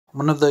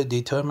One of the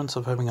determinants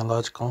of having a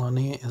large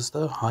colony is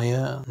the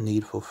higher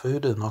need for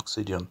food and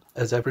oxygen,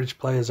 as average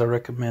players are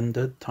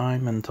recommended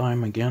time and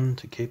time again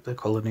to keep their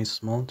colonies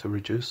small to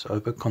reduce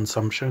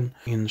overconsumption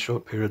in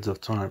short periods of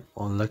time.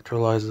 While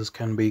electrolyzers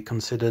can be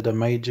considered a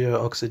major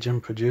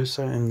oxygen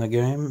producer in the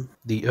game,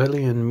 the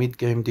early and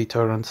mid-game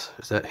deterrents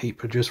is that heat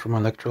produced from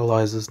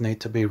electrolyzers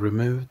need to be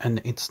removed,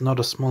 and it's not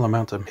a small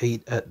amount of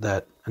heat at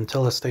that.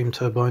 Until a steam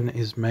turbine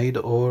is made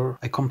or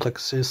a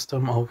complex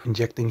system of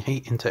injecting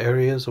heat into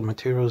areas or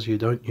materials you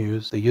don't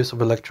use, the use of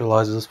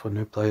electrolyzers for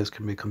new players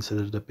can be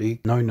considered a big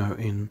no-no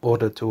in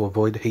order to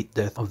avoid heat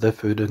death of their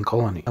food and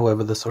colony.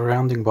 However, the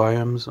surrounding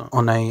biomes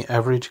on an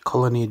average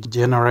colony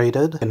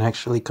generated can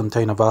actually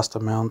contain a vast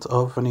amount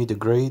of 20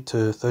 degree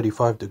to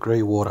 35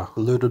 degree water,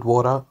 polluted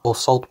water or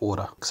salt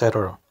water,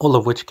 etc., all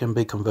of which can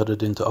be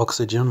converted into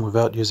oxygen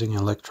without using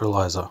an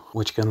electrolyzer,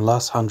 which can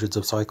last hundreds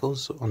of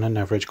cycles on an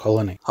average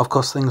colony. Of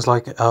course, things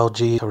like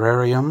algae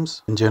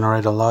terrariums can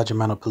generate a large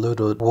amount of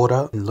polluted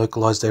water in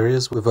localized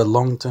areas with a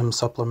long-term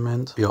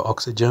supplement for your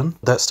oxygen.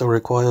 That still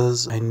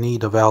requires a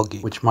need of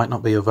algae, which might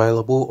not be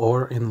available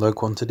or in low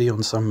quantity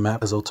on some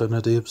maps. As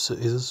alternatives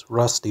is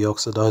rust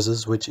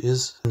deoxidizers, which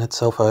is in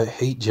itself a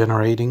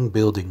heat-generating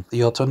building.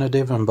 The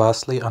alternative and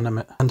vastly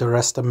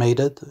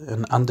underestimated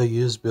and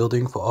underused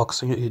building for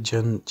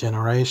oxygen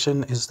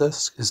generation is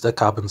the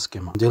carbon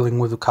skimmer. Dealing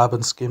with the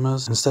carbon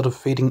skimmers, instead of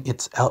feeding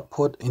its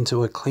output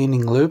into a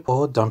cleaning loop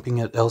or dumping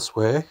it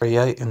elsewhere,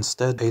 create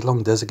instead a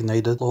long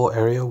designated floor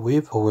area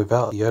with or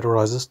without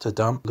deodorizers to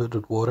dump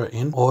polluted water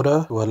in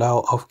order to allow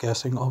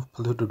off-gassing of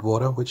polluted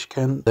water, which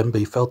can then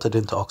be filtered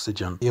into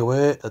oxygen. Be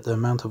aware that the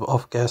amount of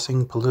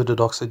off-gassing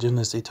polluted oxygen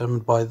is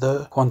determined by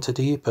the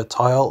quantity per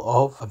tile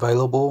of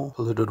available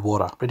polluted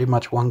water. Pretty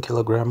much 1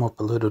 kilogram of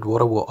polluted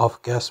water will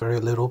off-gas very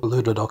little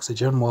polluted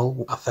oxygen, while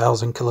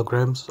 1,000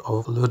 kilograms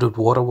of polluted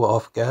water will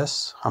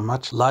off-gas a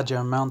much larger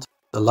amount.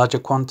 The larger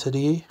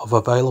quantity of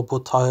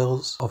available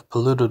tiles of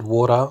polluted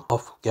water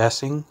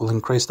off-gassing will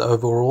increase the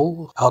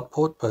overall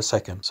output per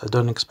second. So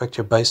don't expect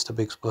your base to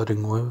be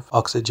exploding with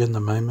oxygen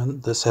the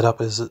moment the setup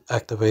is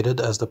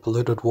activated, as the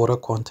polluted water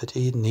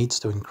quantity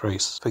needs to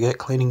increase. Forget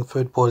cleaning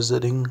food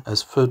poisoning,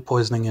 as food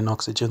poisoning in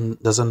oxygen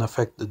doesn't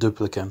affect the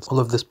duplicants. All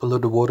of this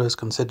polluted water is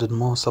considered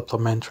more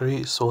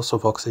supplementary source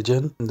of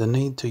oxygen, and the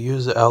need to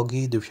use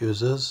algae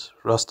diffusers,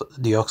 rust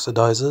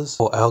deoxidizers,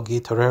 or algae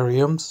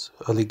terrariums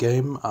early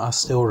game are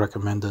still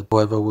recommended.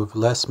 However, with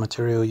less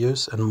material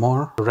use and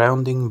more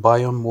surrounding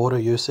biome water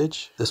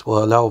usage, this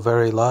will allow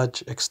very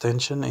large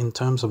extension in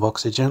terms of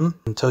oxygen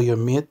until your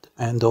mid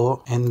and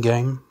or end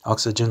game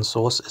oxygen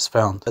source is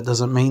found. That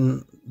doesn't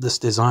mean this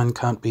design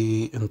can't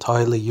be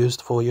entirely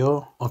used for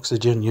your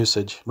oxygen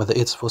usage, whether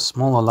it's for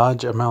small or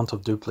large amount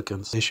of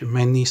duplicants. The issue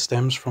mainly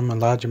stems from a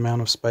large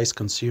amount of space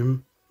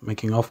consumed,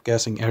 making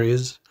off-gassing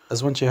areas,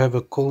 as once you have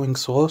a cooling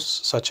source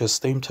such as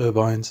steam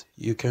turbines,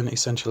 you can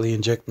essentially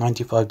inject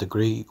 95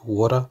 degree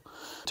water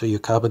to your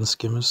carbon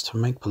skimmers to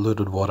make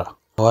polluted water.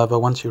 However,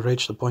 once you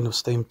reach the point of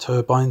steam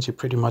turbines, you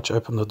pretty much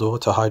open the door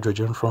to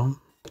hydrogen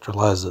from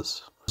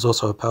electrolyzers. There's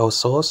also a power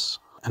source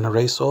and a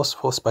resource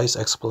for space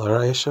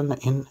exploration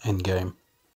in endgame.